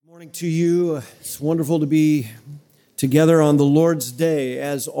Morning to you. It's wonderful to be together on the Lord's Day,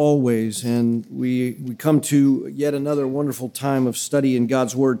 as always, and we come to yet another wonderful time of study in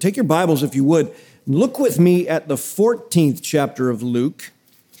God's Word. Take your Bibles, if you would, and look with me at the 14th chapter of Luke.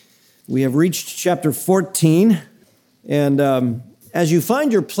 We have reached chapter 14, and as you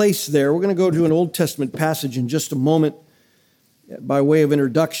find your place there, we're going to go to an Old Testament passage in just a moment by way of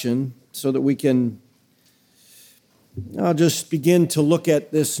introduction so that we can I'll just begin to look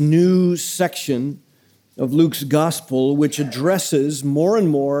at this new section of Luke's gospel, which addresses more and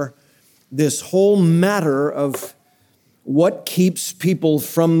more this whole matter of what keeps people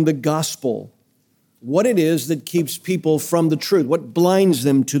from the gospel, what it is that keeps people from the truth, what blinds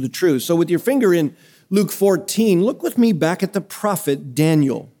them to the truth. So with your finger in Luke 14, look with me back at the prophet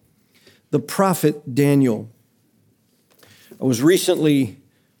Daniel. The prophet Daniel. I was recently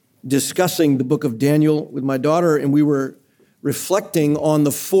discussing the book of Daniel with my daughter, and we were reflecting on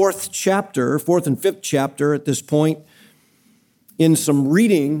the fourth and fifth chapter at this point in some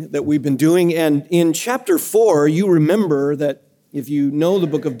reading that we've been doing. And in chapter 4, you remember that if you know the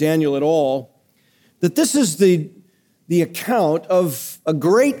book of Daniel at all, that this is the account of a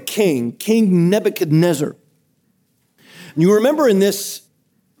great king, King Nebuchadnezzar. And you remember in this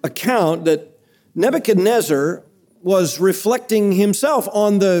account that Nebuchadnezzar was reflecting himself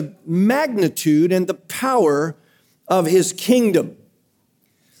on the magnitude and the power of his kingdom.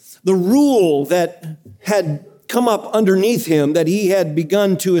 The rule that had come up underneath him that he had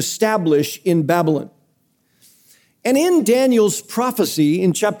begun to establish in Babylon. And in Daniel's prophecy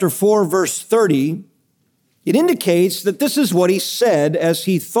in chapter 4, verse 30, it indicates that this is what he said as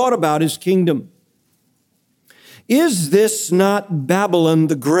he thought about his kingdom. Is this not Babylon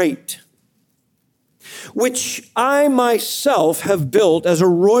the Great, which I myself have built as a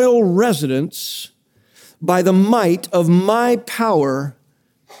royal residence by the might of my power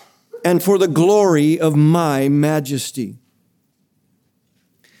and for the glory of my majesty?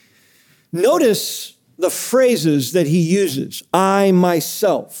 Notice the phrases that he uses. I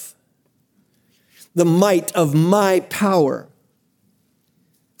myself, the might of my power,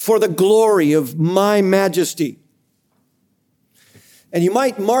 for the glory of my majesty. And you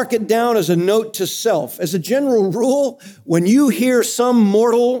might mark it down as a note to self. As a general rule, when you hear some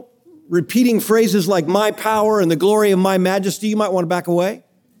mortal repeating phrases like my power and the glory of my majesty, you might want to back away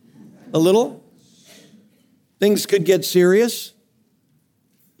a little. Things could get serious.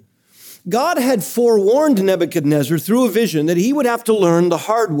 God had forewarned Nebuchadnezzar through a vision that he would have to learn the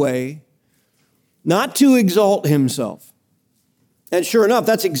hard way not to exalt himself. And sure enough,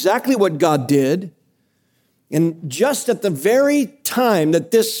 that's exactly what God did. And just at the very time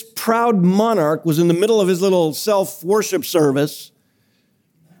that this proud monarch was in the middle of his little self-worship service,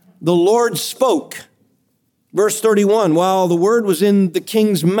 the Lord spoke. Verse 31, while the word was in the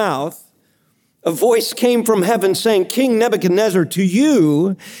king's mouth, a voice came from heaven saying, King Nebuchadnezzar, to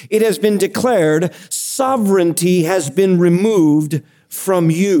you it has been declared, sovereignty has been removed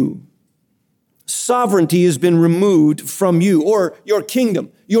from you. Sovereignty has been removed from you, or your kingdom,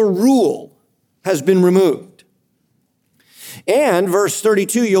 your rule has been removed. And verse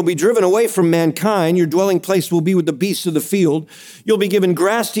 32, you'll be driven away from mankind. Your dwelling place will be with the beasts of the field. You'll be given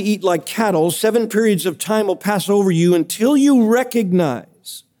grass to eat like cattle. 7 periods of time will pass over you until you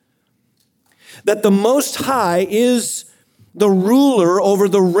recognize that the Most High is the ruler over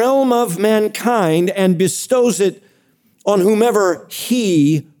the realm of mankind and bestows it on whomever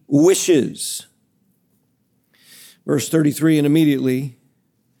he wishes. Verse 33, and immediately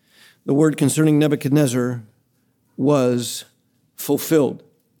the word concerning Nebuchadnezzar was fulfilled.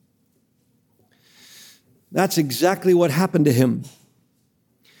 That's exactly what happened to him.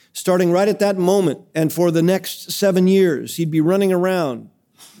 Starting right at that moment, and for the next 7 years, he'd be running around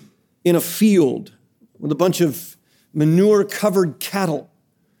in a field with a bunch of manure-covered cattle,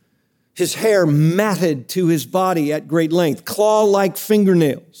 his hair matted to his body at great length, claw-like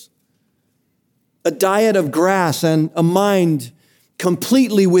fingernails, a diet of grass, and a mind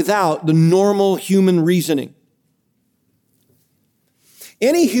completely without the normal human reasoning.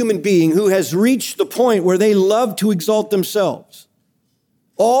 Any human being who has reached the point where they love to exalt themselves,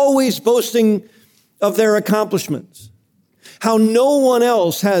 always boasting of their accomplishments, how no one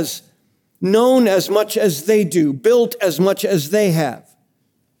else has known as much as they do, built as much as they have,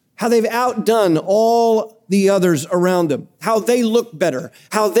 how they've outdone all the others around them, how they look better,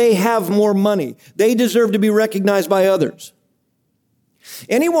 how they have more money, they deserve to be recognized by others.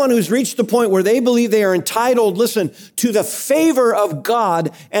 Anyone who's reached the point where they believe they are entitled, listen, to the favor of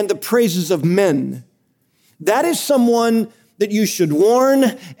God and the praises of men, that is someone that you should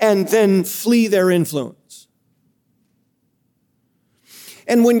warn and then flee their influence.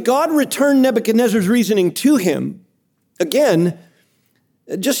 And when God returned Nebuchadnezzar's reasoning to him, again,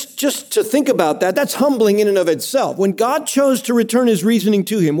 just to think about that, that's humbling in and of itself. When God chose to return his reasoning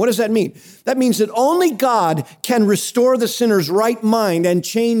to him, what does that mean? That means that only God can restore the sinner's right mind and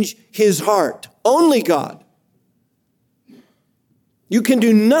change his heart. Only God. You can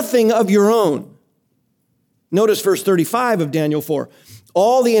do nothing of your own. Notice verse 35 of Daniel 4.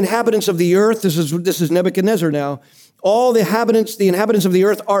 All the inhabitants of the earth, this is Nebuchadnezzar now, all the inhabitants of the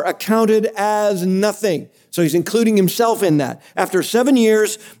earth are accounted as nothing. So he's including himself in that. After 7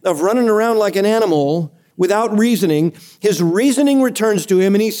 years of running around like an animal without reasoning, his reasoning returns to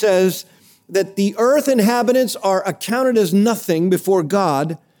him, and he says that the earth inhabitants are accounted as nothing before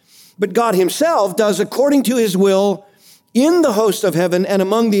God, but God himself does according to his will in the host of heaven and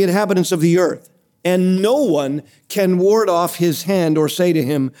among the inhabitants of the earth. And no one can ward off his hand or say to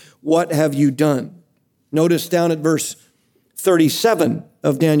him, "What have you done?" Notice down at verse 37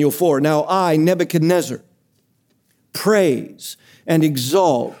 of Daniel 4. Now I, Nebuchadnezzar, praise and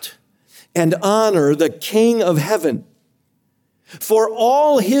exalt and honor the King of heaven. For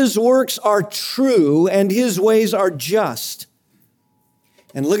all his works are true and his ways are just.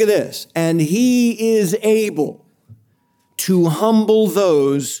 And look at this. And he is able to humble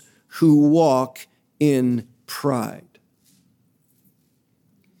those who walk in pride.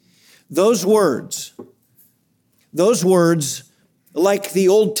 Those words, like the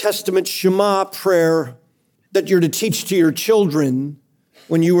Old Testament Shema prayer that you're to teach to your children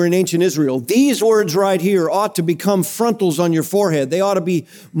when you were in ancient Israel, these words right here ought to become frontals on your forehead. They ought to be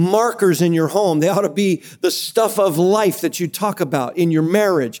markers in your home. They ought to be the stuff of life that you talk about in your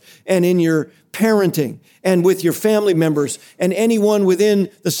marriage and in your parenting and with your family members and anyone within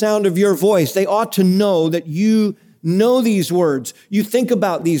the sound of your voice. They ought to know that you know these words. You think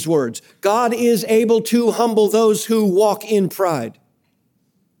about these words. God is able to humble those who walk in pride.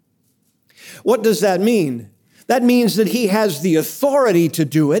 What does that mean? That means that he has the authority to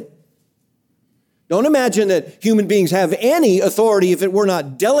do it. Don't imagine that human beings have any authority if it were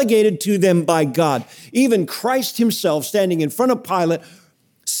not delegated to them by God. Even Christ himself, standing in front of Pilate,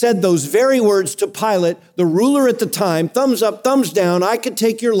 said those very words to Pilate, the ruler at the time, thumbs up, thumbs down, I could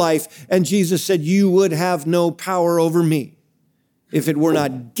take your life. And Jesus said, you would have no power over me if it were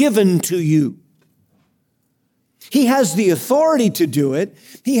not given to you. He has the authority to do it.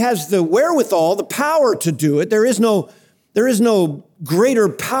 He has the wherewithal, the power to do it. There is no greater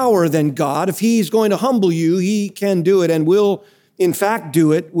power than God. If he's going to humble you, he can do it and will, in fact,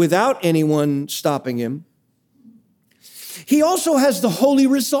 do it without anyone stopping him. He also has the holy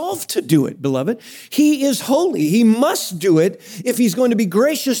resolve to do it, beloved. He is holy. He must do it if he's going to be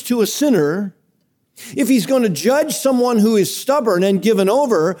gracious to a sinner, if he's going to judge someone who is stubborn and given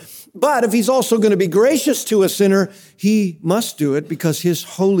over. But if he's also going to be gracious to a sinner, he must do it because his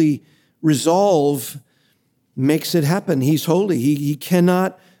holy resolve makes it happen. He's holy. He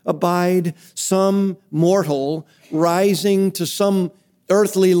cannot abide some mortal rising to some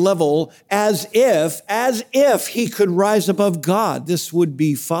earthly level as if he could rise above God. This would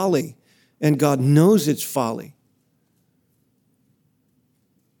be folly, and God knows it's folly.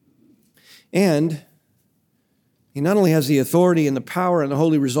 And he not only has the authority and the power and the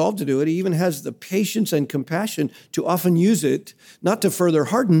holy resolve to do it, he even has the patience and compassion to often use it, not to further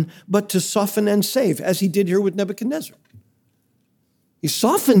harden, but to soften and save, as he did here with Nebuchadnezzar. He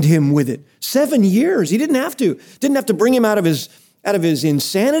softened him with it. 7 years. He didn't have to bring him out of his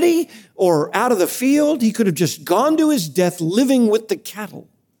insanity or out of the field. He could have just gone to his death living with the cattle.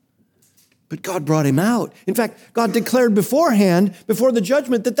 But God brought him out. In fact, God declared beforehand, before the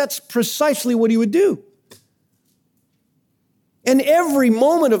judgment, that that's precisely what he would do. And every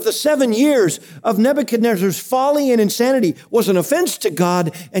moment of the 7 years of Nebuchadnezzar's folly and insanity was an offense to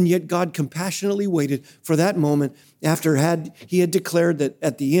God, and yet God compassionately waited for that moment after he had declared that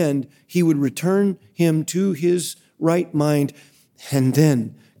at the end he would return him to his right mind, and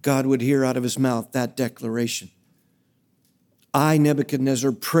then God would hear out of his mouth that declaration. I,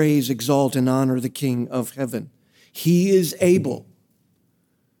 Nebuchadnezzar, praise, exalt, and honor the King of heaven. He is able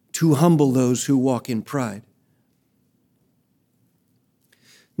to humble those who walk in pride.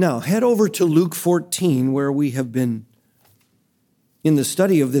 Now, head over to Luke 14, where we have been in the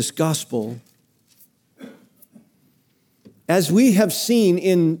study of this gospel. As we have seen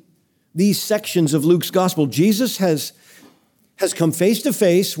in these sections of Luke's gospel, Jesus has come face to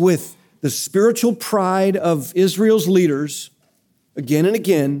face with the spiritual pride of Israel's leaders again and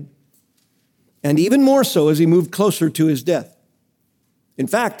again, and even more so as he moved closer to his death. In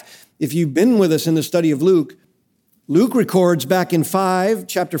fact, if you've been with us in the study of Luke, Luke records back in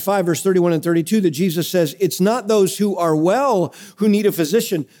chapter 5, verse 31 and 32, that Jesus says, it's not those who are well who need a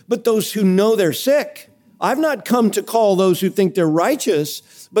physician, but those who know they're sick. I've not come to call those who think they're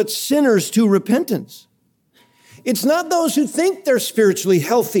righteous, but sinners to repentance. It's not those who think they're spiritually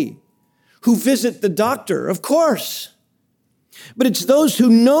healthy who visit the doctor, of course. But it's those who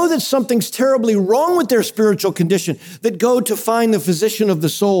know that something's terribly wrong with their spiritual condition that go to find the physician of the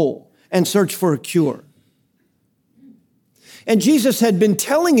soul and search for a cure. And Jesus had been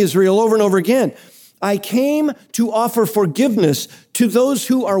telling Israel over and over again, I came to offer forgiveness to those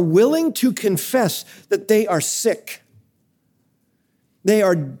who are willing to confess that they are sick. They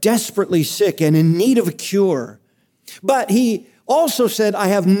are desperately sick and in need of a cure. But he also said, I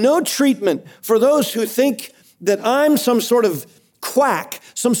have no treatment for those who think that I'm some sort of quack,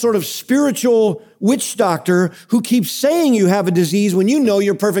 some sort of spiritual witch doctor who keeps saying you have a disease when you know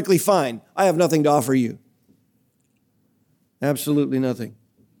you're perfectly fine. I have nothing to offer you. Absolutely nothing.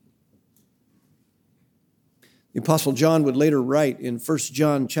 The Apostle John would later write in 1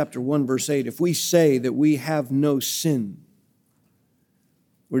 John chapter 1, verse 8, if we say that we have no sin,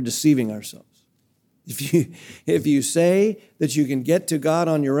 we're deceiving ourselves. If you say that you can get to God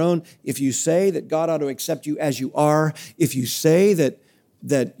on your own, if you say that God ought to accept you as you are, if you say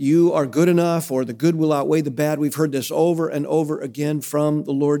that you are good enough or the good will outweigh the bad, we've heard this over and over again from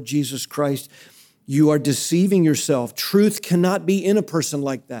the Lord Jesus Christ, you are deceiving yourself. Truth cannot be in a person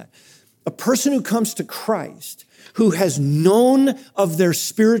like that. A person who comes to Christ, who has known of their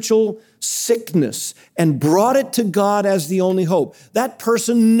spiritual sickness and brought it to God as the only hope, that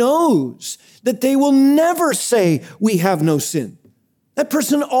person knows that they will never say, we have no sin. That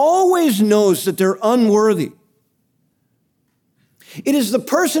person always knows that they're unworthy. It is the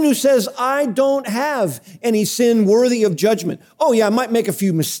person who says, I don't have any sin worthy of judgment. Oh yeah, I might make a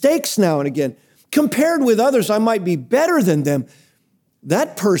few mistakes now and again. Compared with others, I might be better than them.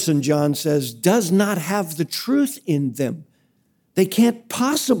 That person, John says, does not have the truth in them. They can't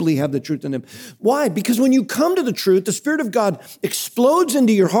possibly have the truth in them. Why? Because when you come to the truth, the Spirit of God explodes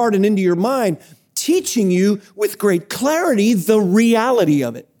into your heart and into your mind, teaching you with great clarity the reality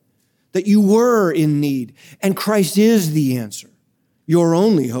of it, that you were in need, and Christ is the answer, your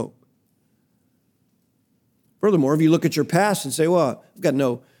only hope. Furthermore, if you look at your past and say, well, I've got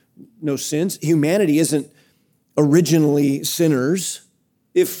no sins. Humanity isn't originally sinners.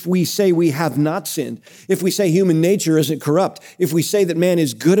 If we say we have not sinned, if we say human nature isn't corrupt, if we say that man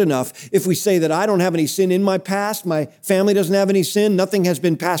is good enough, if we say that I don't have any sin in my past, my family doesn't have any sin, nothing has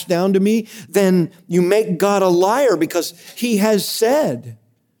been passed down to me, then you make God a liar because he has said,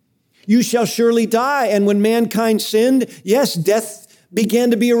 you shall surely die. And when mankind sinned, yes, death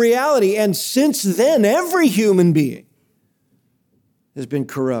began to be a reality. And since then, every human being has been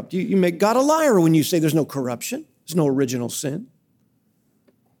corrupt. You make God a liar when you say there's no corruption, there's no original sin.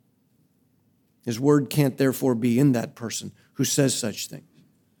 His word can't therefore be in that person who says such things.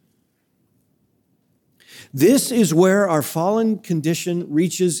 This is where our fallen condition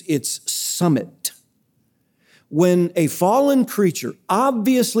reaches its summit. When a fallen creature,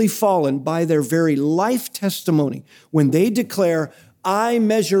 obviously fallen by their very life testimony, when they declare, I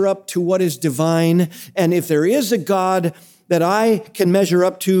measure up to what is divine, and if there is a God that I can measure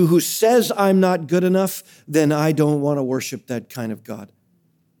up to who says I'm not good enough, then I don't want to worship that kind of God.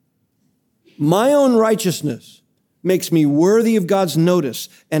 My own righteousness makes me worthy of God's notice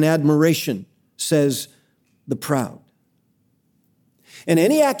and admiration, says the proud. And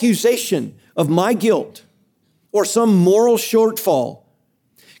any accusation of my guilt or some moral shortfall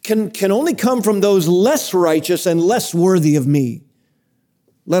can only come from those less righteous and less worthy of me,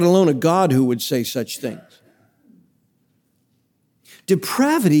 let alone a God who would say such things.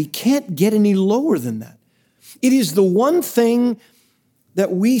 Depravity can't get any lower than that. It is the one thing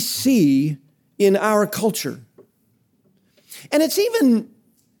that we see in our culture. And it's even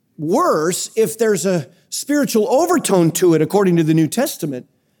worse if there's a spiritual overtone to it, according to the New Testament.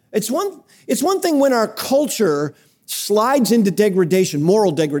 It's one thing when our culture slides into degradation,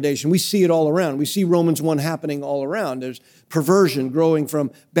 moral degradation. We see it all around. We see Romans 1 happening all around. There's perversion growing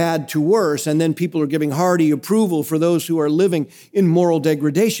from bad to worse, and then people are giving hearty approval for those who are living in moral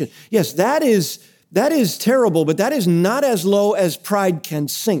degradation. Yes, that is terrible, but that is not as low as pride can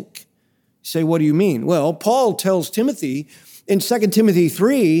sink. You say, what do you mean? Well, Paul tells Timothy in 2 Timothy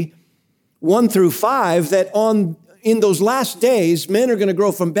 3, 1 through 5, that in those last days, men are going to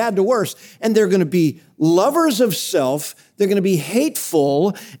grow from bad to worse, and they're going to be lovers of self, they're going to be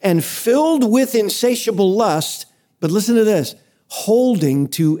hateful and filled with insatiable lust, but listen to this, holding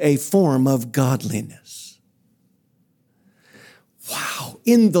to a form of godliness. Wow,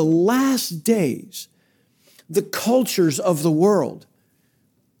 in the last days, the cultures of the world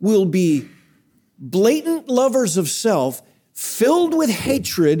will be blatant lovers of self, filled with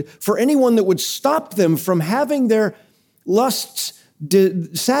hatred for anyone that would stop them from having their lusts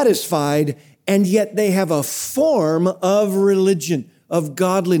satisfied, and yet they have a form of religion, of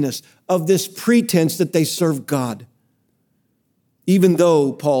godliness, of this pretense that they serve God. Even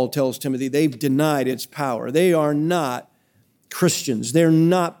though, Paul tells Timothy, they've denied its power. They are not Christians. They're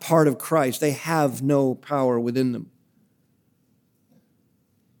not part of Christ. They have no power within them.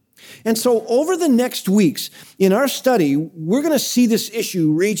 And so over the next weeks in our study, we're going to see this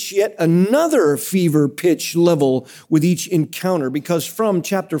issue reach yet another fever pitch level with each encounter, because from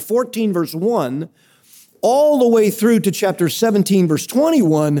chapter 14, verse 1, all the way through to chapter 17, verse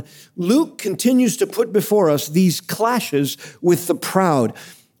 21, Luke continues to put before us these clashes with the proud.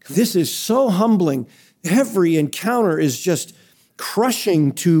 This is so humbling. Every encounter is just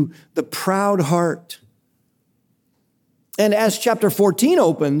crushing to the proud heart. And as chapter 14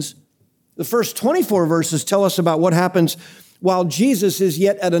 opens, the first 24 verses tell us about what happens while Jesus is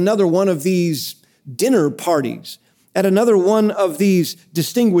yet at another one of these dinner parties, at another one of these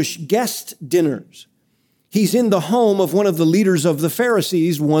distinguished guest dinners. He's in the home of one of the leaders of the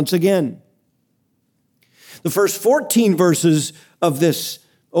Pharisees once again. The first 14 verses of this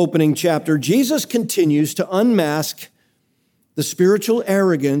opening chapter, Jesus continues to unmask the spiritual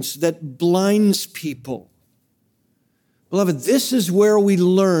arrogance that blinds people. Beloved, this is where we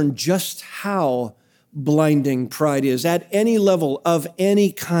learn just how blinding pride is at any level of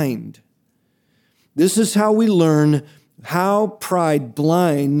any kind. This is how we learn how pride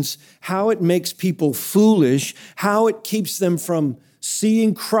blinds, how it makes people foolish, how it keeps them from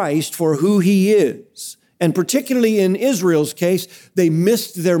seeing Christ for who he is. And particularly in Israel's case, they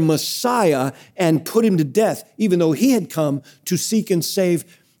missed their Messiah and put him to death, even though he had come to seek and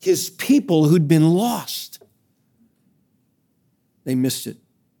save his people who'd been lost. They missed it.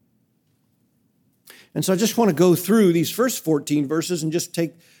 And so I just want to go through these first 14 verses and just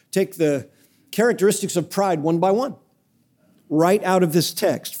take the characteristics of pride one by one, right out of this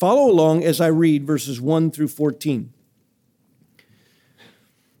text. Follow along as I read verses 1 through 14.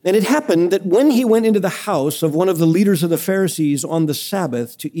 And it happened that when he went into the house of one of the leaders of the Pharisees on the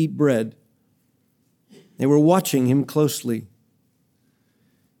Sabbath to eat bread, they were watching him closely.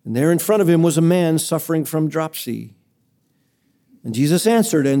 And there in front of him was a man suffering from dropsy. And Jesus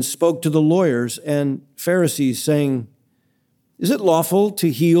answered and spoke to the lawyers and Pharisees, saying, "Is it lawful to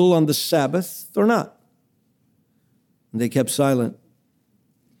heal on the Sabbath or not?" And they kept silent.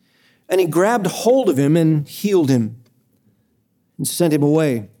 And he grabbed hold of him and healed him and sent him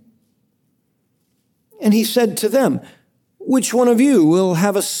away. And he said to them, "Which one of you will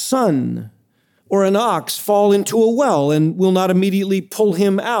have a son or an ox fall into a well and will not immediately pull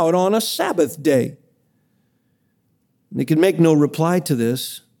him out on a Sabbath day?" And they could make no reply to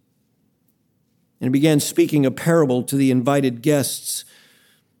this. And he began speaking a parable to the invited guests.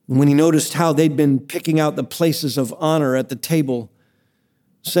 And when he noticed how they'd been picking out the places of honor at the table,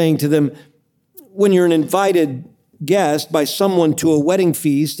 saying to them, "When you're an invited guest by someone to a wedding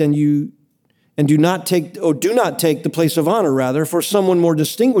feast and do not take the place of honor, rather, for someone more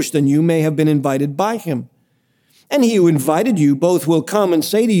distinguished than you may have been invited by him. And he who invited you both will come and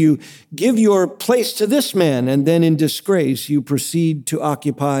say to you, 'Give your place to this man,' and then in disgrace you proceed to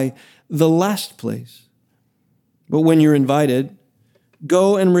occupy the last place. But when you're invited,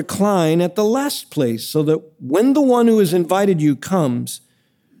 go and recline at the last place, so that when the one who has invited you comes,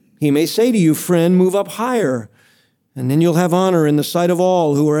 he may say to you, 'Friend, move up higher,' and then you'll have honor in the sight of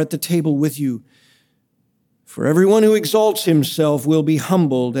all who are at the table with you. For everyone who exalts himself will be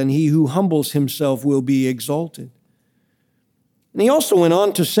humbled, and he who humbles himself will be exalted." And he also went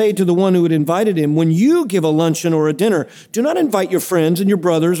on to say to the one who had invited him, "When you give a luncheon or a dinner, do not invite your friends and your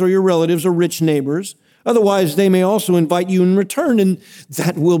brothers or your relatives or rich neighbors. Otherwise, they may also invite you in return, and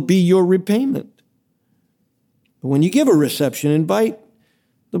that will be your repayment. But when you give a reception, invite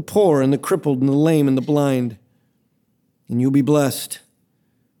the poor and the crippled and the lame and the blind, and you'll be blessed,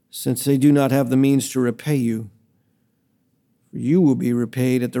 since they do not have the means to repay you. For you will be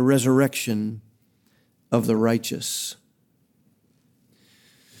repaid at the resurrection of the righteous."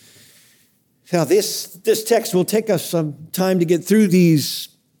 Now, this text will take us some time to get through these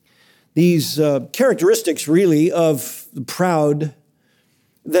characteristics, really, of the proud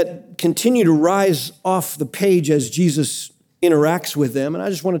that continue to rise off the page as Jesus interacts with them. And I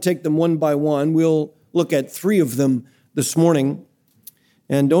just want to take them one by one. We'll look at 3 of them this morning.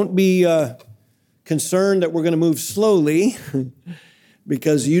 And don't be concerned that we're going to move slowly,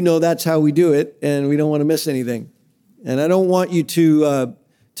 because that's how we do it, and we don't want to miss anything. And I don't want you to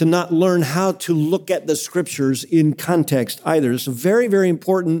to not learn how to look at the scriptures in context either. It's a very, very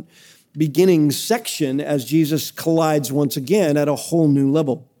important beginning section as Jesus collides once again at a whole new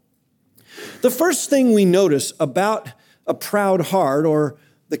level. The first thing we notice about a proud heart, or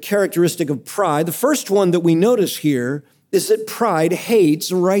the characteristic of pride, the first one that we notice here is that pride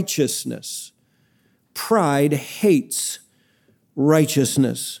hates righteousness. Pride hates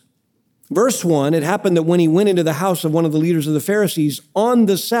righteousness. Verse 1, it happened that when he went into the house of one of the leaders of the Pharisees on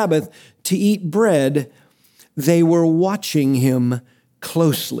the Sabbath to eat bread, they were watching him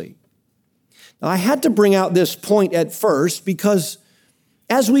closely. Now, I had to bring out this point at first because,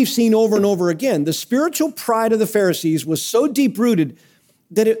 as we've seen over and over again, the spiritual pride of the Pharisees was so deep-rooted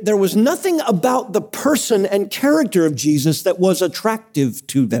that there was nothing about the person and character of Jesus that was attractive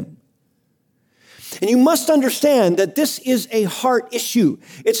to them. And you must understand that this is a heart issue.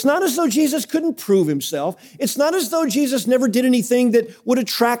 It's not as though Jesus couldn't prove himself. It's not as though Jesus never did anything that would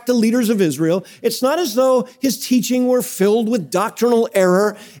attract the leaders of Israel. It's not as though his teaching were filled with doctrinal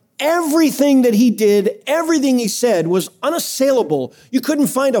error. Everything that he did, everything he said was unassailable. You couldn't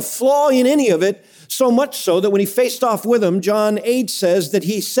find a flaw in any of it, so much so that when he faced off with them, John 8 says that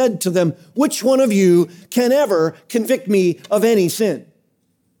he said to them, "Which one of you can ever convict me of any sin?"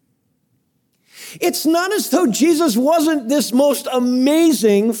 It's not as though Jesus wasn't this most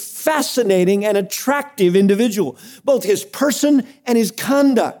amazing, fascinating, and attractive individual, both his person and his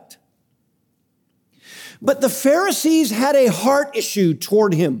conduct. But the Pharisees had a heart issue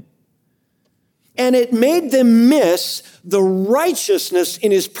toward him, and it made them miss the righteousness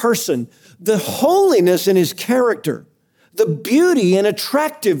in his person, the holiness in his character, the beauty and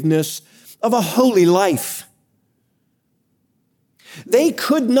attractiveness of a holy life. They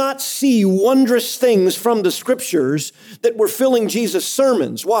could not see wondrous things from the scriptures that were filling Jesus'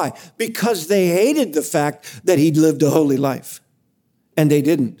 sermons. Why? Because they hated the fact that he'd lived a holy life, and they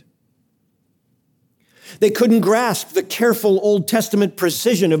didn't. They couldn't grasp the careful Old Testament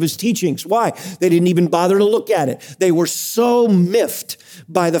precision of his teachings. Why? They didn't even bother to look at it. They were so miffed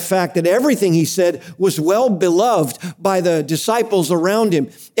by the fact that everything he said was well beloved by the disciples around him.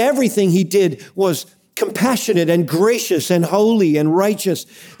 Everything he did was compassionate and gracious and holy and righteous.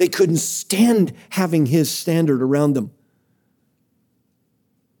 They couldn't stand having his standard around them.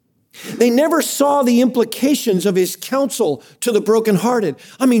 They never saw the implications of his counsel to the brokenhearted.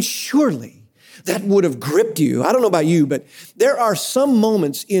 I mean, surely that would have gripped you. I don't know about you, but there are some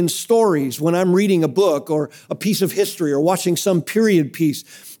moments in stories when I'm reading a book or a piece of history or watching some period piece,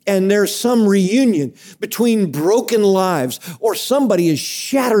 and there's some reunion between broken lives or somebody is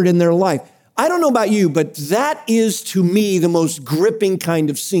shattered in their life. I don't know about you, but that is to me the most gripping kind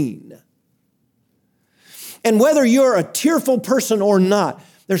of scene. And whether you're a tearful person or not,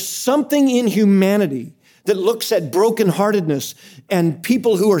 there's something in humanity that looks at brokenheartedness and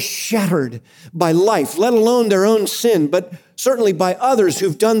people who are shattered by life, let alone their own sin, but certainly by others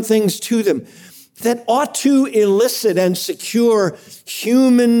who've done things to them, that ought to elicit and secure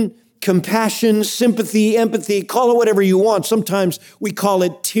human compassion, sympathy, empathy, call it whatever you want. Sometimes we call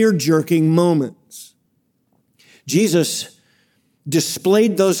it tear-jerking moments. Jesus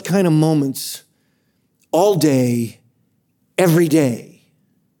displayed those kind of moments all day, every day,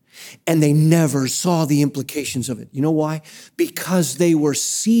 and they never saw the implications of it. You know why? Because they were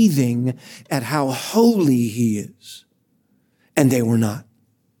seething at how holy he is, and they were not.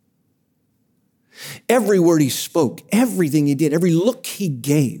 Every word he spoke, everything he did, every look he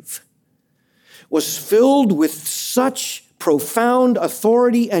gave was filled with such profound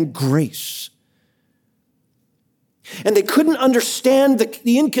authority and grace. And they couldn't understand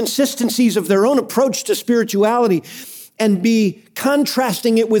the inconsistencies of their own approach to spirituality and be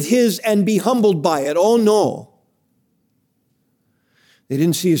contrasting it with his and be humbled by it. Oh, no. They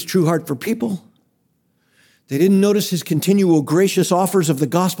didn't see his true heart for people. They didn't notice his continual gracious offers of the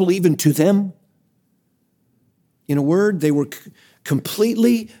gospel even to them. In a word, they were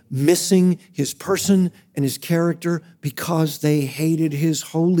completely missing his person and his character because they hated his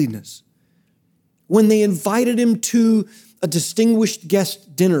holiness. When they invited him to a distinguished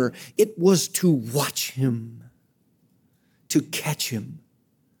guest dinner, it was to watch him, to catch him,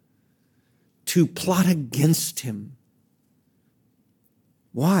 to plot against him.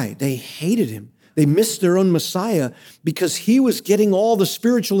 Why? They hated him. They missed their own Messiah because he was getting all the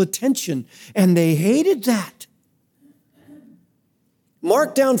spiritual attention, and they hated that.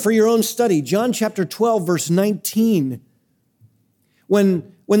 Mark down for your own study, John chapter 12, verse 19.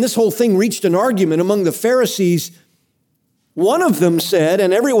 When this whole thing reached an argument among the Pharisees, one of them said,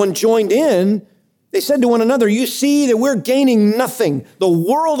 and everyone joined in, they said to one another, "You see that we're gaining nothing. The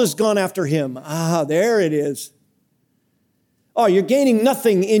world has gone after him." Ah, there it is. Oh, you're gaining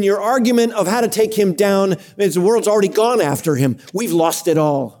nothing in your argument of how to take him down. The world's already gone after him. We've lost it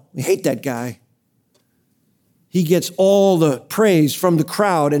all. We hate that guy. He gets all the praise from the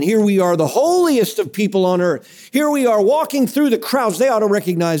crowd. And here we are, the holiest of people on earth. Here we are walking through the crowds. They ought to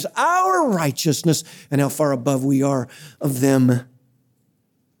recognize our righteousness and how far above we are of them.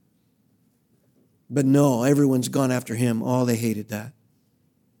 But no, everyone's gone after him. Oh, they hated that.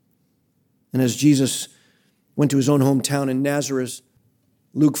 And as Jesus went to his own hometown in Nazareth,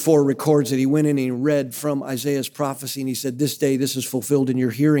 Luke 4 records that he went in and he read from Isaiah's prophecy, and he said, this day this is fulfilled in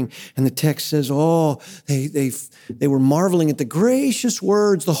your hearing. And the text says, they were marveling at the gracious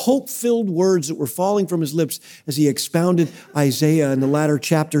words, the hope-filled words that were falling from his lips as he expounded Isaiah in the latter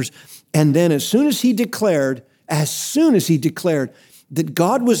chapters. And then as soon as he declared that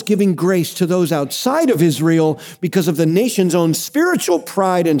God was giving grace to those outside of Israel because of the nation's own spiritual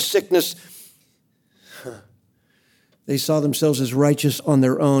pride and sickness, they saw themselves as righteous on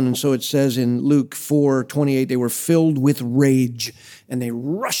their own. And so it says in Luke 4:28, they were filled with rage and they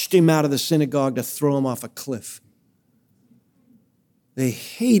rushed him out of the synagogue to throw him off a cliff. They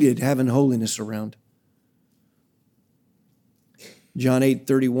hated having holiness around. John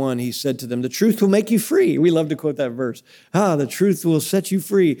 8:31, he said to them, the truth will make you free. We love to quote that verse. The truth will set you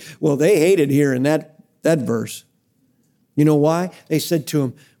free. Well, they hated hearing that verse. You know why? They said to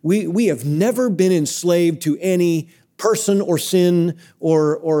him, we have never been enslaved to any person or sin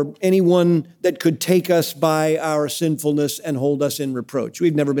or anyone that could take us by our sinfulness and hold us in reproach.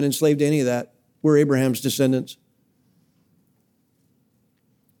 We've never been enslaved to any of that. We're Abraham's descendants.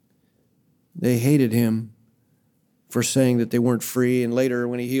 They hated him for saying that they weren't free. And later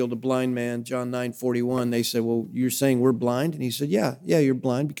when he healed a blind man, John 9:41, they said, well, you're saying we're blind? And he said, yeah, you're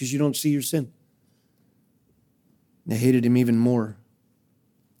blind because you don't see your sin. They hated him even more.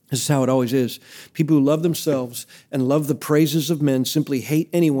 This is how it always is. People who love themselves and love the praises of men simply hate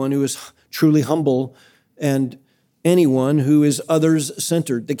anyone who is truly humble and anyone who is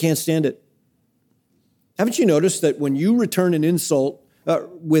others-centered. They can't stand it. Haven't you noticed that when you return an insult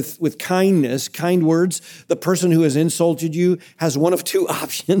with kindness, kind words, the person who has insulted you has one of two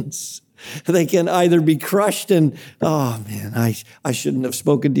options. They can either be crushed and, oh man, I shouldn't have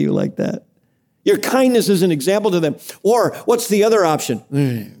spoken to you like that. Your kindness is an example to them. Or what's the other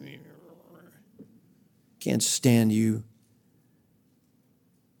option? Can't stand you.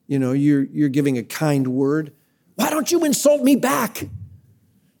 You know, you're giving a kind word. Why don't you insult me back?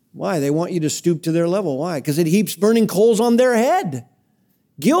 Why? They want you to stoop to their level. Why? Because it heaps burning coals on their head.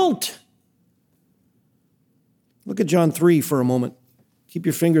 Guilt. Look at John 3 for a moment. Keep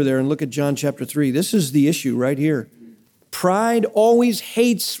your finger there and look at John chapter 3. This is the issue right here. Pride always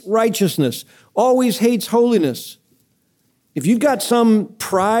hates righteousness, always hates holiness. If you've got some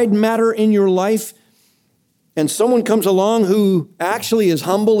pride matter in your life and someone comes along who actually is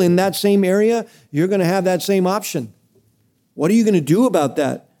humble in that same area, you're going to have that same option. What are you going to do about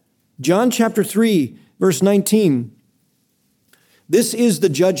that? John chapter 3, verse 19. This is the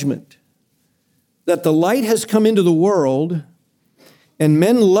judgment, that the light has come into the world, and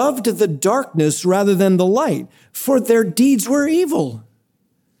men loved the darkness rather than the light, for their deeds were evil.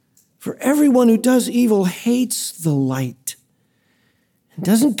 For everyone who does evil hates the light and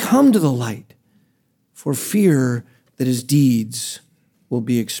doesn't come to the light for fear that his deeds will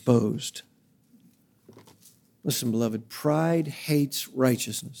be exposed. Listen, beloved, pride hates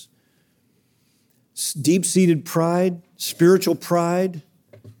righteousness. Deep-seated pride, spiritual pride,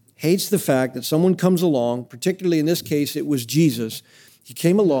 hates the fact that someone comes along, particularly in this case, it was Jesus. He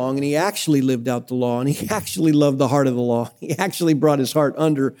came along and he actually lived out the law and he actually loved the heart of the law. He actually brought his heart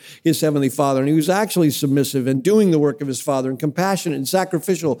under his heavenly Father and he was actually submissive and doing the work of his Father and compassionate and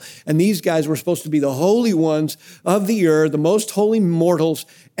sacrificial. And these guys were supposed to be the holy ones of the earth, the most holy mortals,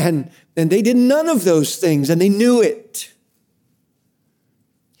 and they did none of those things and they knew it.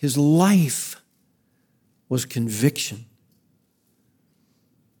 His life was conviction.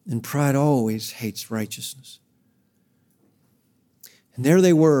 And pride always hates righteousness. And there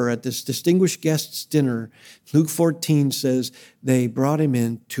they were at this distinguished guest's dinner. Luke 14 says they brought him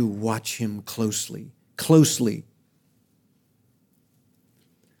in to watch him closely.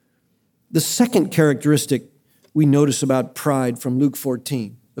 The second characteristic we notice about pride from Luke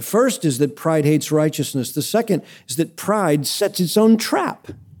 14. The first is that pride hates righteousness. The second is that pride sets its own trap.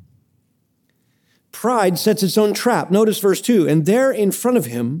 Pride sets its own trap. Notice verse 2. And there in front of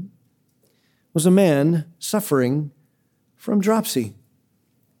him was a man suffering from dropsy.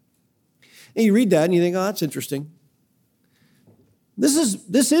 And you read that and you think, oh, that's interesting.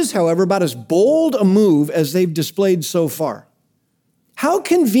 This is, however, about as bold a move as they've displayed so far. How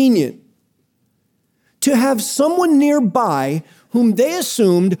convenient to have someone nearby whom they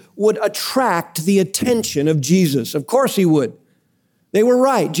assumed would attract the attention of Jesus. Of course he would. They were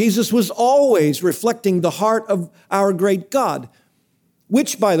right. Jesus was always reflecting the heart of our great God,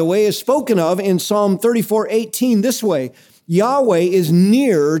 which, by the way, is spoken of in Psalm 34:18 this way: Yahweh is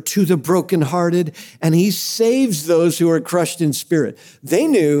near to the brokenhearted, and he saves those who are crushed in spirit. They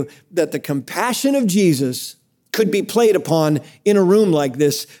knew that the compassion of Jesus could be played upon in a room like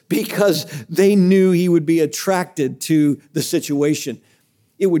this because they knew he would be attracted to the situation.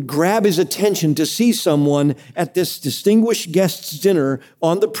 It would grab his attention to see someone at this distinguished guest's dinner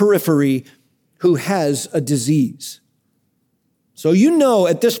on the periphery who has a disease. So you know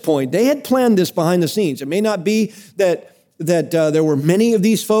at this point, they had planned this behind the scenes. It may not be that there were many of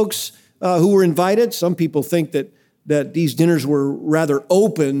these folks who were invited. Some people think that these dinners were rather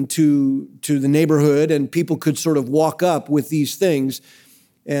open to the neighborhood and people could sort of walk up with these things.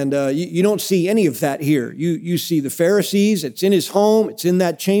 And you don't see any of that here. You see the Pharisees. It's in his home. It's in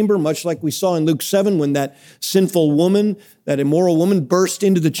that chamber, much like we saw in Luke 7 when that sinful woman, that immoral woman, burst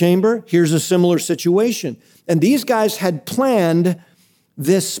into the chamber. Here's a similar situation. And these guys had planned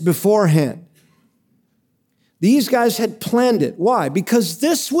this beforehand. These guys had planned it. Why? Because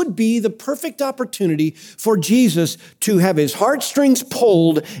this would be the perfect opportunity for Jesus to have his heartstrings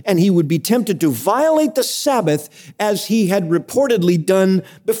pulled, and he would be tempted to violate the Sabbath as he had reportedly done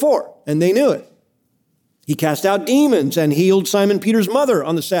before. And they knew it. He cast out demons and healed Simon Peter's mother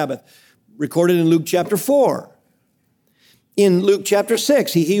on the Sabbath, recorded in Luke chapter 4. In Luke chapter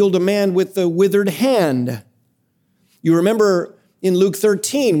 6, he healed a man with a withered hand. You remember in Luke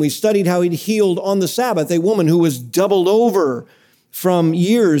 13, we studied how he'd healed on the Sabbath a woman who was doubled over from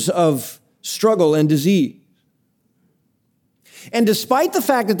years of struggle and disease. And despite the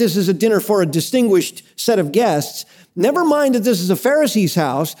fact that this is a dinner for a distinguished set of guests, never mind that this is a Pharisee's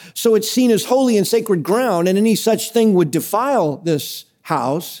house, so it's seen as holy and sacred ground, and any such thing would defile this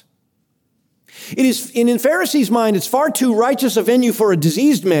house. It is, in Pharisees' mind, it's far too righteous a venue for a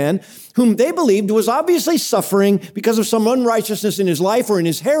diseased man whom they believed was obviously suffering because of some unrighteousness in his life or in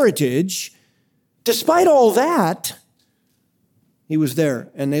his heritage. Despite all that, he was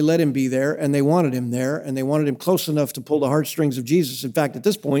there, and they let him be there, and they wanted him there, and they wanted him close enough to pull the heartstrings of Jesus. In fact, at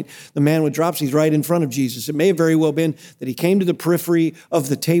this point, the man with dropsies right in front of Jesus. It may have very well been that he came to the periphery of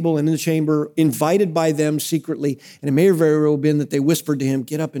the table and in the chamber, invited by them secretly, and it may have very well been that they whispered to him,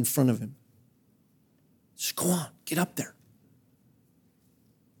 "Get up in front of him. Just go on, get up there."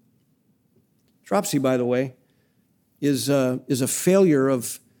 Dropsy, by the way, is a failure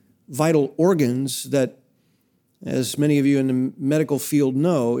of vital organs that, as many of you in the medical field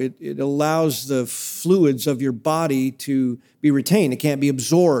know, it allows the fluids of your body to be retained. It can't be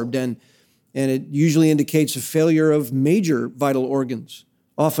absorbed, and it usually indicates a failure of major vital organs,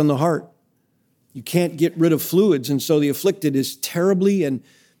 often the heart. You can't get rid of fluids, and so the afflicted is terribly and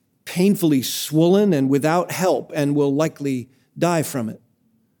painfully swollen and without help and will likely die from it.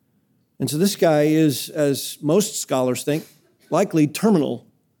 And so this guy is, as most scholars think, likely terminal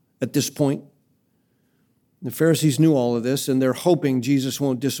at this point. The Pharisees knew all of this, and they're hoping Jesus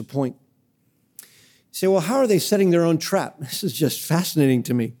won't disappoint. You say, well, how are they setting their own trap? This is just fascinating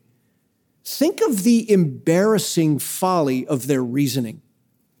to me. Think of the embarrassing folly of their reasoning.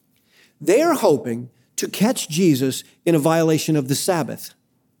 They are hoping to catch Jesus in a violation of the Sabbath.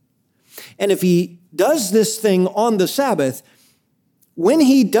 And if he does this thing on the Sabbath, when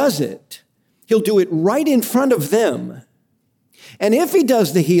he does it, he'll do it right in front of them. And if he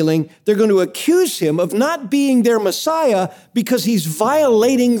does the healing, they're going to accuse him of not being their Messiah because he's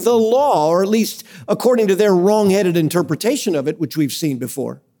violating the law, or at least according to their wrong-headed interpretation of it, which we've seen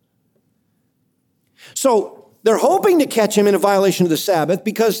before. So they're hoping to catch him in a violation of the Sabbath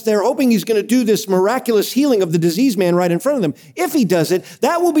because they're hoping he's going to do this miraculous healing of the diseased man right in front of them. If he does it,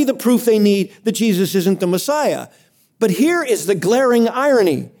 that will be the proof they need that Jesus isn't the Messiah. But here is the glaring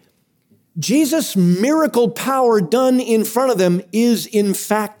irony. Jesus' miracle power done in front of them is, in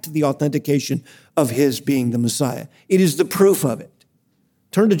fact, the authentication of his being the Messiah. It is the proof of it.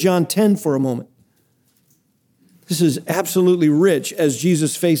 Turn to John 10 for a moment. This is absolutely rich as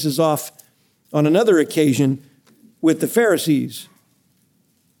Jesus faces off on another occasion with the Pharisees.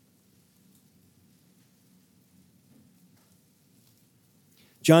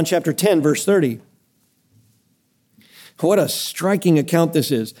 John chapter 10, verse 30. What a striking account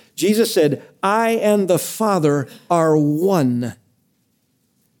this is. Jesus said, "I and the Father are one."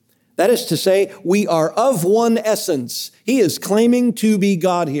 That is to say, we are of one essence. He is claiming to be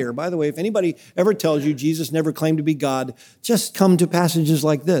God here. By the way, if anybody ever tells you Jesus never claimed to be God, just come to passages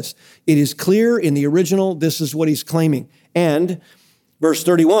like this. It is clear in the original, this is what he's claiming. And Verse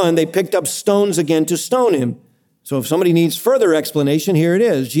 31, they picked up stones again to stone him. So if somebody needs further explanation, here it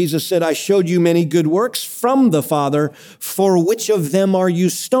is. Jesus said, I showed you many good works from the Father. For which of them are you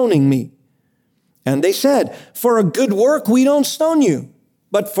stoning me? And they said, for a good work we don't stone you,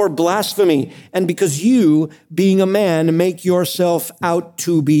 but for blasphemy, and because you, being a man, make yourself out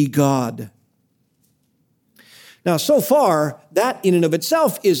to be God. Now, so far, that in and of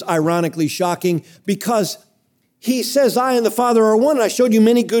itself is ironically shocking because he says, I and the Father are one, and I showed you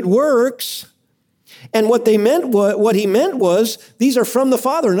many good works. And what he meant was, these are from the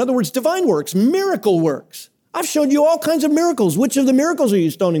Father. In other words, divine works, miracle works. I've showed you all kinds of miracles. Which of the miracles are you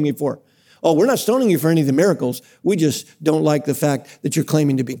stoning me for? Oh, we're not stoning you for any of the miracles. We just don't like the fact that you're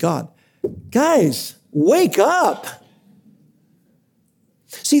claiming to be God. Guys, wake up.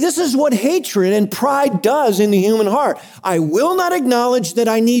 See, this is what hatred and pride does in the human heart. I will not acknowledge that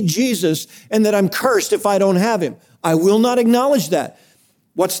I need Jesus and that I'm cursed if I don't have him. I will not acknowledge that.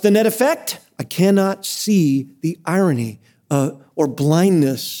 What's the net effect? I cannot see the irony or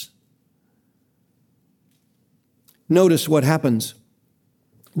blindness. Notice what happens.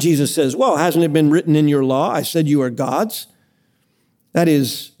 Jesus says, well, hasn't it been written in your law? I said you are gods. That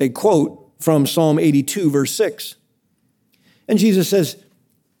is a quote from Psalm 82, verse 6. And Jesus says,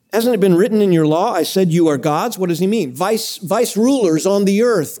 hasn't it been written in your law? I said you are gods. What does he mean? Vice rulers on the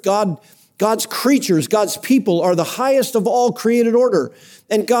earth. God's creatures, God's people are the highest of all created order.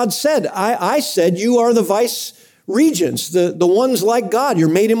 And God said, I said you are the vice regents, the ones like God. You're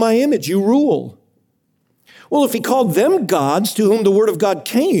made in my image. You rule. Well, if he called them gods to whom the word of God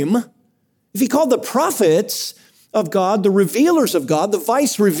came, if he called the prophets of God, the revealers of God, the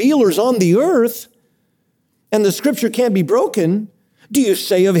vice revealers on the earth, and the scripture can't be broken, do you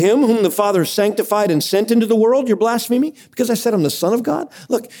say of him whom the Father sanctified and sent into the world, you're blaspheming? Because I said I'm the Son of God?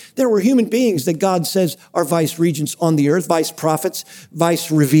 Look, there were human beings that God says are vice regents on the earth, vice prophets,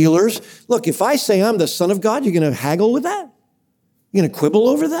 vice revealers. Look, if I say I'm the Son of God, you're going to haggle with that? You're going to quibble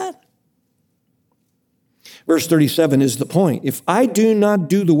over that? Verse 37 is the point. If I do not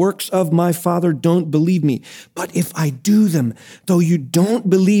do the works of my Father, don't believe me. But if I do them, though you don't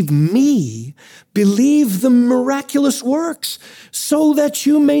believe me, believe the miraculous works, so that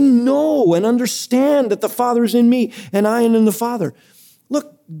you may know and understand that the Father is in me and I am in the Father.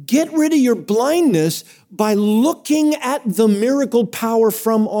 Look, get rid of your blindness by looking at the miracle power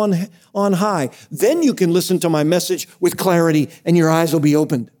from on high. Then you can listen to my message with clarity and your eyes will be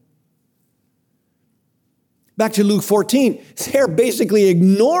opened. Back to Luke 14, they're basically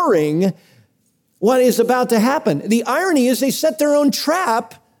ignoring what is about to happen. The irony is they set their own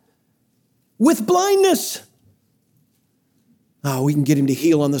trap with blindness. Oh, we can get him to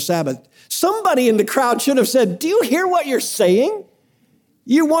heal on the Sabbath. Somebody in the crowd should have said, do you hear what you're saying?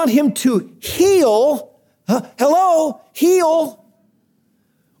 You want him to heal, heal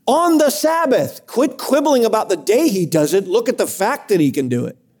on the Sabbath. Quit quibbling about the day he does it. Look at the fact that he can do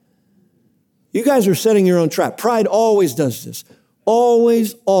it. You guys are setting your own trap. Pride always does this.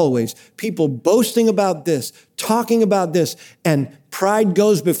 Always, always. People boasting about this, talking about this, and pride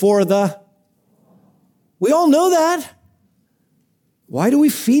goes before we all know that. Why do we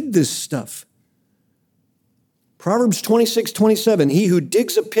feed this stuff? Proverbs 26:27, he who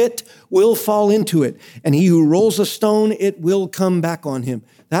digs a pit will fall into it, and he who rolls a stone, it will come back on him.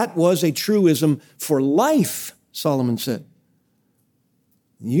 That was a truism for life, Solomon said.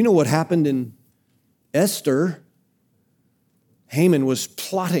 You know what happened in Esther? Haman was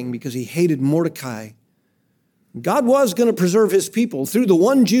plotting because he hated Mordecai. God was going to preserve his people through the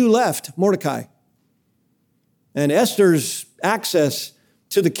one Jew left, Mordecai. And Esther's access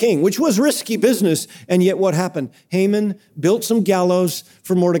to the king, which was risky business. And yet what happened? Haman built some gallows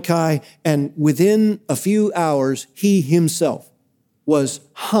for Mordecai, and within a few hours, he himself was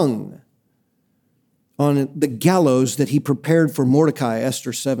hung on the gallows that he prepared for Mordecai,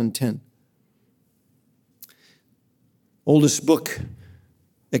 Esther 7:10. Oldest book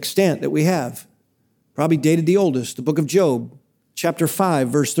extant that we have, probably dated the oldest, the book of Job, chapter 5,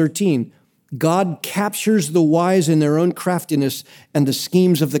 verse 13. God captures the wise in their own craftiness, and the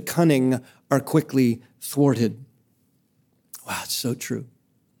schemes of the cunning are quickly thwarted. Wow, it's so true.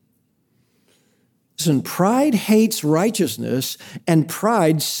 Listen, pride hates righteousness, and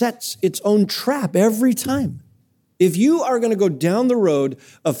pride sets its own trap every time. If you are going to go down the road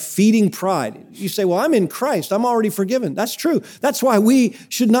of feeding pride, you say, well, I'm in Christ. I'm already forgiven. That's true. That's why we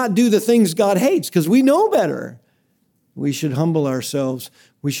should not do the things God hates, because we know better. We should humble ourselves.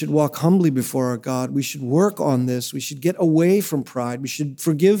 We should walk humbly before our God. We should work on this. We should get away from pride. We should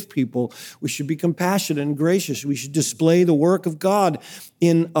forgive people. We should be compassionate and gracious. We should display the work of God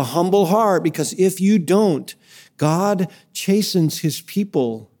in a humble heart, because if you don't, God chastens his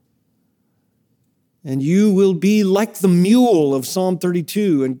people. And you will be like the mule of Psalm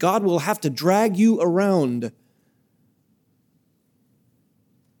 32, and God will have to drag you around.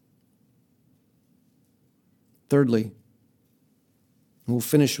 Thirdly, we'll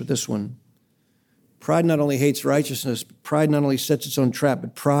finish with this one. Pride not only hates righteousness, but pride not only sets its own trap,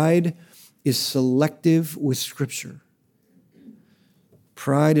 but pride is selective with Scripture.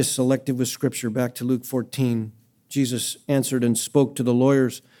 Pride is selective with Scripture. Back to Luke 14. Jesus answered and spoke to the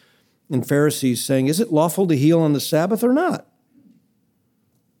lawyers and Pharisees, saying, "Is it lawful to heal on the Sabbath or not?"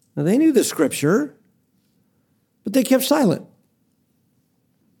 Now, they knew the Scripture, but they kept silent.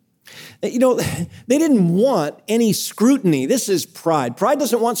 You know, they didn't want any scrutiny. This is pride. Pride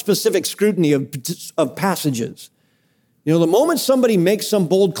doesn't want specific scrutiny of passages. You know, the moment somebody makes some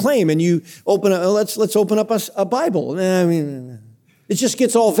bold claim and you open let's open up a Bible. I mean, it just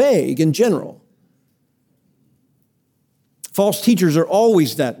gets all vague in general. False teachers are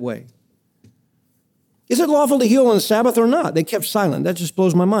always that way. Is it lawful to heal on the Sabbath or not? They kept silent. That just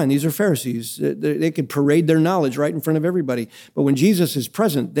blows my mind. These are Pharisees. They could parade their knowledge right in front of everybody. But when Jesus is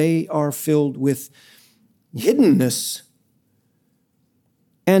present, they are filled with hiddenness.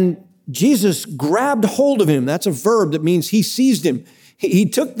 And Jesus grabbed hold of him. That's a verb that means he seized him. He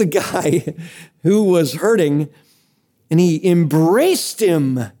took the guy who was hurting and he embraced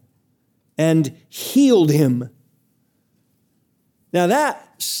him and healed him. Now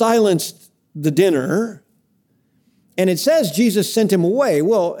that silenced the dinner, and it says Jesus sent him away.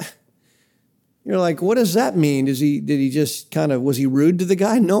 Well, you're like, what does that mean? Was he rude to the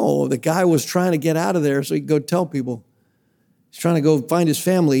guy? No, the guy was trying to get out of there so he could go tell people. He's trying to go find his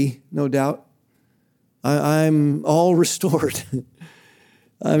family, no doubt. I'm all restored.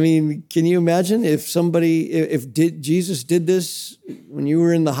 I mean, can you imagine if Jesus did this when you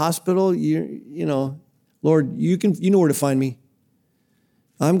were in the hospital? You know, Lord, you know where to find me.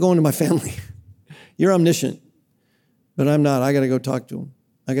 I'm going to my family. You're omniscient, but I'm not. I got to go talk to them.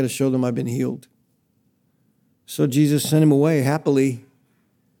 I got to show them I've been healed. So Jesus sent him away happily,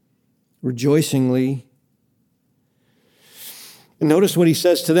 rejoicingly. And notice what he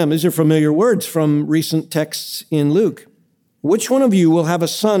says to them. These are familiar words from recent texts in Luke. Which one of you will have a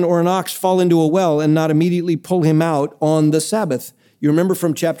son or an ox fall into a well and not immediately pull him out on the Sabbath? You remember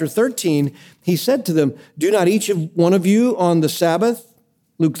from chapter 13, he said to them, do not each one of you on the Sabbath,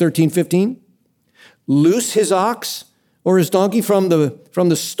 Luke 13:15, loose his ox or his donkey from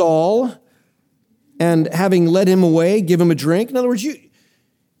the stall, and having led him away, give him a drink. In other words,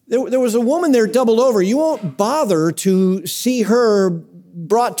 there was a woman there doubled over. You won't bother to see her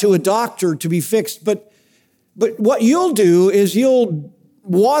brought to a doctor to be fixed, but what you'll do is you'll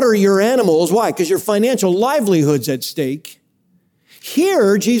water your animals. Why? Because your financial livelihood's at stake.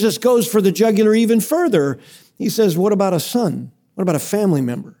 Here, Jesus goes for the jugular even further. He says, what about a son? What about a family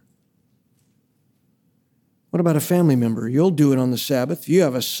member? What about a family member? You'll do it on the Sabbath. You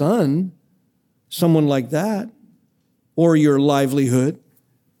have a son, someone like that, or your livelihood.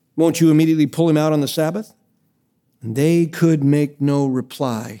 Won't you immediately pull him out on the Sabbath? And they could make no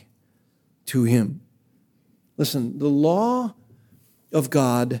reply to him. Listen, the law of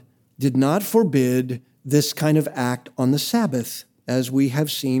God did not forbid this kind of act on the Sabbath, as we have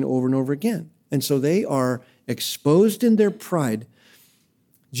seen over and over again. And so they are exposed in their pride.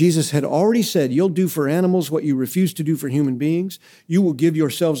 Jesus had already said, you'll do for animals what you refuse to do for human beings. You will give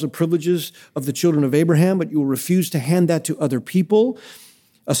yourselves the privileges of the children of Abraham, but you will refuse to hand that to other people.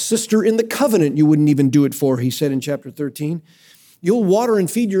 A sister in the covenant you wouldn't even do it for, he said in chapter 13. You'll water and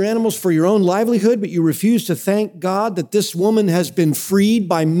feed your animals for your own livelihood, but you refuse to thank God that this woman has been freed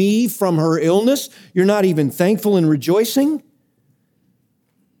by me from her illness. You're not even thankful and rejoicing.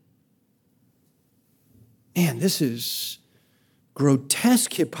 Man, this is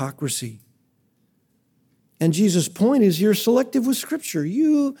grotesque hypocrisy. And Jesus' point is you're selective with Scripture.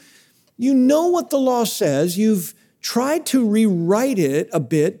 You know what the law says. You've tried to rewrite it a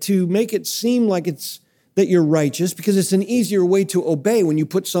bit to make it seem like that you're righteous because it's an easier way to obey when you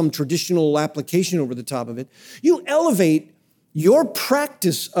put some traditional application over the top of it. You elevate your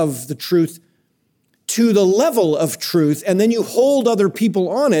practice of the truth to the level of truth, and then you hold other people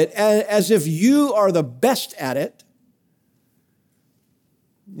on it as if you are the best at it.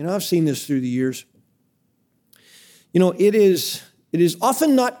 You know, I've seen this through the years. You know, it is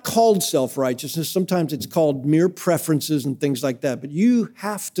often not called self-righteousness. Sometimes it's called mere preferences and things like that. But you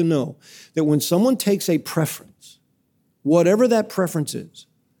have to know that when someone takes a preference, whatever that preference is,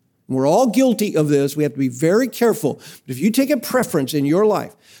 and we're all guilty of this, we have to be very careful. But if you take a preference in your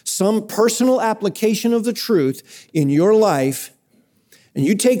life, some personal application of the truth in your life, and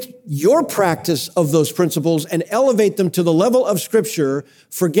you take your practice of those principles and elevate them to the level of Scripture,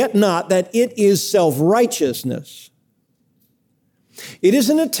 forget not that it is self-righteousness. It is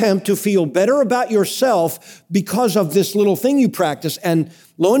an attempt to feel better about yourself because of this little thing you practice. And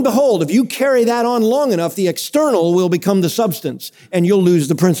lo and behold, if you carry that on long enough, the external will become the substance and you'll lose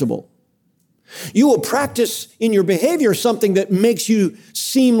the principle. You will practice in your behavior something that makes you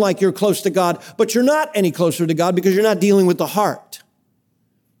seem like you're close to God, but you're not any closer to God because you're not dealing with the heart.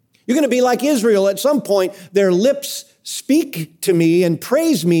 You're going to be like Israel at some point. Their lips speak to me and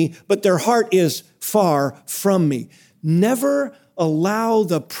praise me, but their heart is far from me. Never allow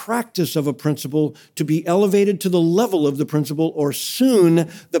the practice of a principle to be elevated to the level of the principle, or soon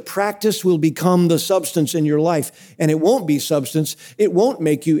the practice will become the substance in your life. And it won't be substance. It won't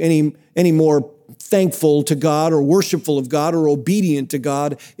make you any more thankful to God or worshipful of God or obedient to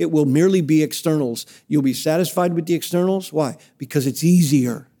God. It will merely be externals. You'll be satisfied with the externals. Why? Because it's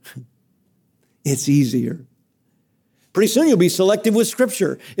easier. It's easier. Pretty soon you'll be selective with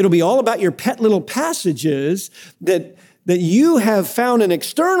Scripture. It'll be all about your pet little passages that you have found an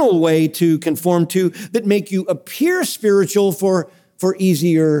external way to conform to that make you appear spiritual for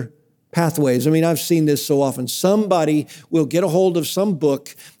easier pathways. I mean, I've seen this so often. Somebody will get a hold of some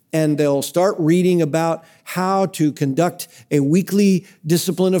book and they'll start reading about how to conduct a weekly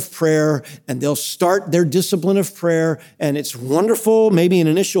discipline of prayer, and they'll start their discipline of prayer, and it's wonderful, maybe an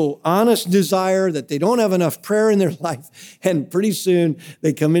initial honest desire that they don't have enough prayer in their life, and pretty soon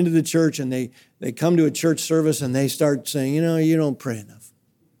they come into the church and they come to a church service and they start saying, you don't pray enough.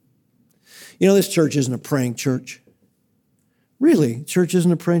 This church isn't a praying church. Really, church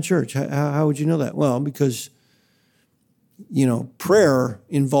isn't a praying church. How would you know that? Well, because prayer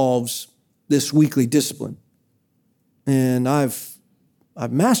involves this weekly discipline. And I've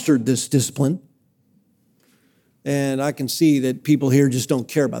mastered this discipline. And I can see that people here just don't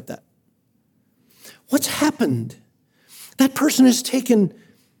care about that. What's happened? That person has taken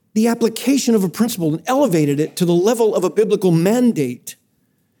the application of a principle and elevated it to the level of a biblical mandate.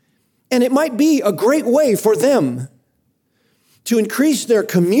 And it might be a great way for them to increase their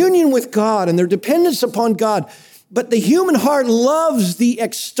communion with God and their dependence upon God. But the human heart loves the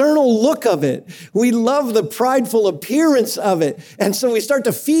external look of it. We love the prideful appearance of it. And so we start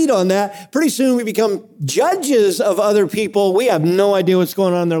to feed on that. Pretty soon we become judges of other people. We have no idea what's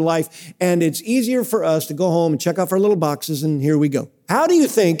going on in their life. And it's easier for us to go home and check off our little boxes and here we go. How do you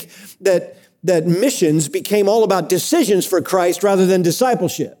think that missions became all about decisions for Christ rather than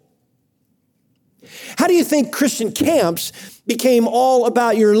discipleship? How do you think Christian camps became all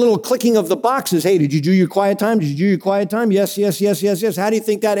about your little clicking of the boxes? Hey, did you do your quiet time? Did you do your quiet time? Yes, yes, yes, yes, yes. How do you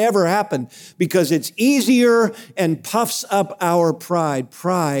think that ever happened? Because it's easier and puffs up our pride.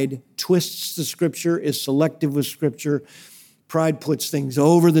 Pride twists the Scripture, is selective with Scripture. Pride puts things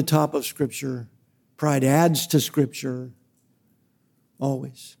over the top of Scripture. Pride adds to Scripture.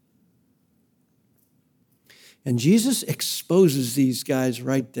 Always. And Jesus exposes these guys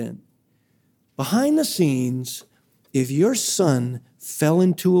right then. Behind the scenes, if your son fell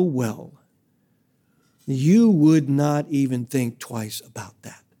into a well, you would not even think twice about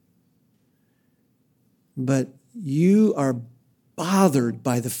that. But you are bothered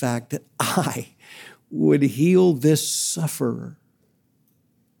by the fact that I would heal this sufferer.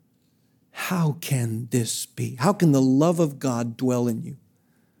 How can this be? How can the love of God dwell in you?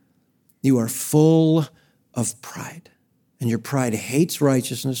 You are full of pride. And your pride hates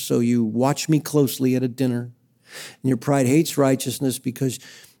righteousness, so you watch me closely at a dinner. And your pride hates righteousness because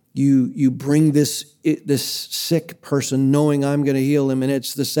you bring this sick person knowing I'm going to heal him, and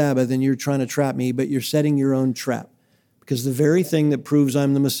it's the Sabbath, and you're trying to trap me, but you're setting your own trap. Because the very thing that proves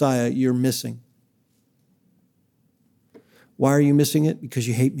I'm the Messiah, you're missing. Why are you missing it? Because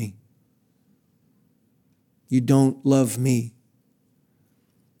you hate me. You don't love me.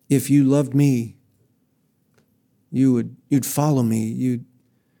 If you loved me, you'd follow me. You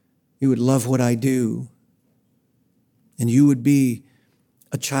would love what I do. And you would be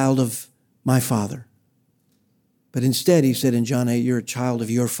a child of my Father. But instead, he said in John 8, you're a child of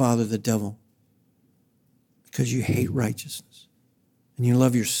your father, the devil, because you hate righteousness and you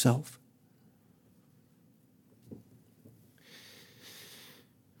love yourself.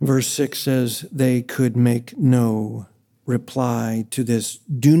 Verse 6 says, they could make no reply to this.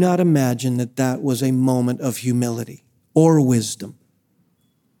 Do not imagine that was a moment of humility or wisdom.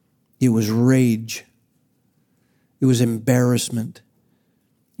 It was rage. It was embarrassment.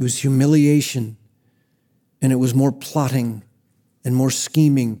 It was humiliation. And it was more plotting and more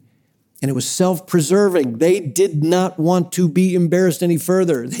scheming. And it was self-preserving. They did not want to be embarrassed any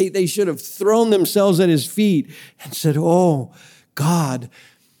further. They should have thrown themselves at his feet and said, oh, God,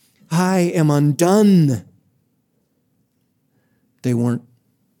 I am undone. They weren't.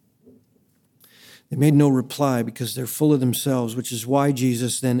 They made no reply because they're full of themselves, which is why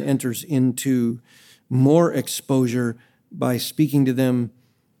Jesus then enters into more exposure by speaking to them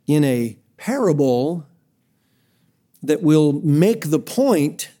in a parable that will make the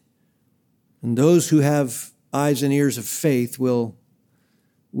point, and those who have eyes and ears of faith will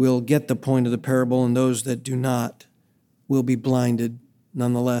get the point of the parable, and those that do not will be blinded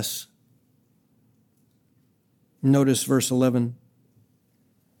nonetheless. Notice verse 11.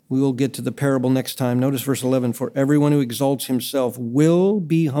 We will get to the parable next time. Notice verse 11. For everyone who exalts himself will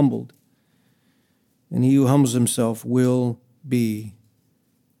be humbled, and he who humbles himself will be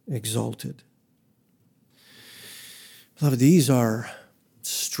exalted. Beloved, these are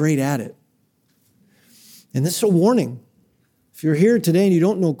straight at it. And this is a warning. If you're here today and you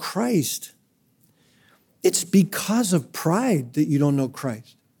don't know Christ, it's because of pride that you don't know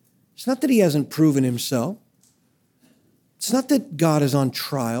Christ. It's not that he hasn't proven himself. It's not that God is on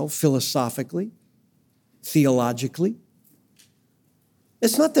trial philosophically, theologically.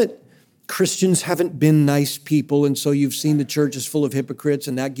 It's not that Christians haven't been nice people and so you've seen the church is full of hypocrites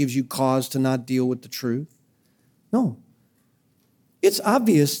and that gives you cause to not deal with the truth. No. It's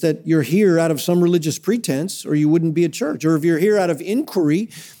obvious that you're here out of some religious pretense or you wouldn't be a church. Or if you're here out of inquiry,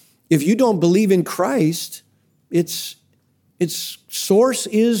 if you don't believe in Christ, its source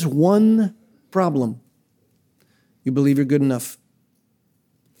is one problem. You believe you're good enough.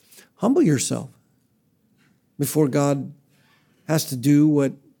 Humble yourself before God has to do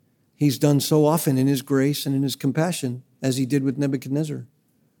what he's done so often in his grace and in his compassion, as he did with Nebuchadnezzar.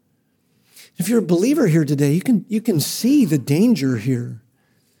 If you're a believer here today, you can see the danger here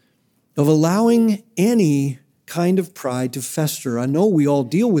of allowing any kind of pride to fester. I know we all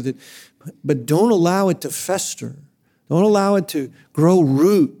deal with it, but don't allow it to fester. Don't allow it to grow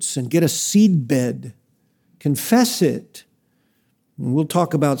roots and get a seed bed. Confess it. And we'll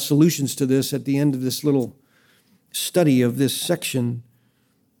talk about solutions to this at the end of this little study of this section.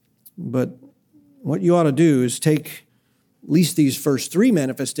 But what you ought to do is take at least these first three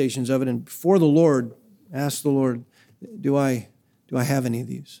manifestations of it and before the Lord, ask the Lord, do I have any of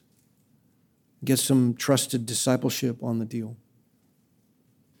these? Get some trusted discipleship on the deal.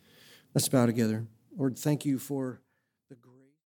 Let's bow together. Lord, thank you for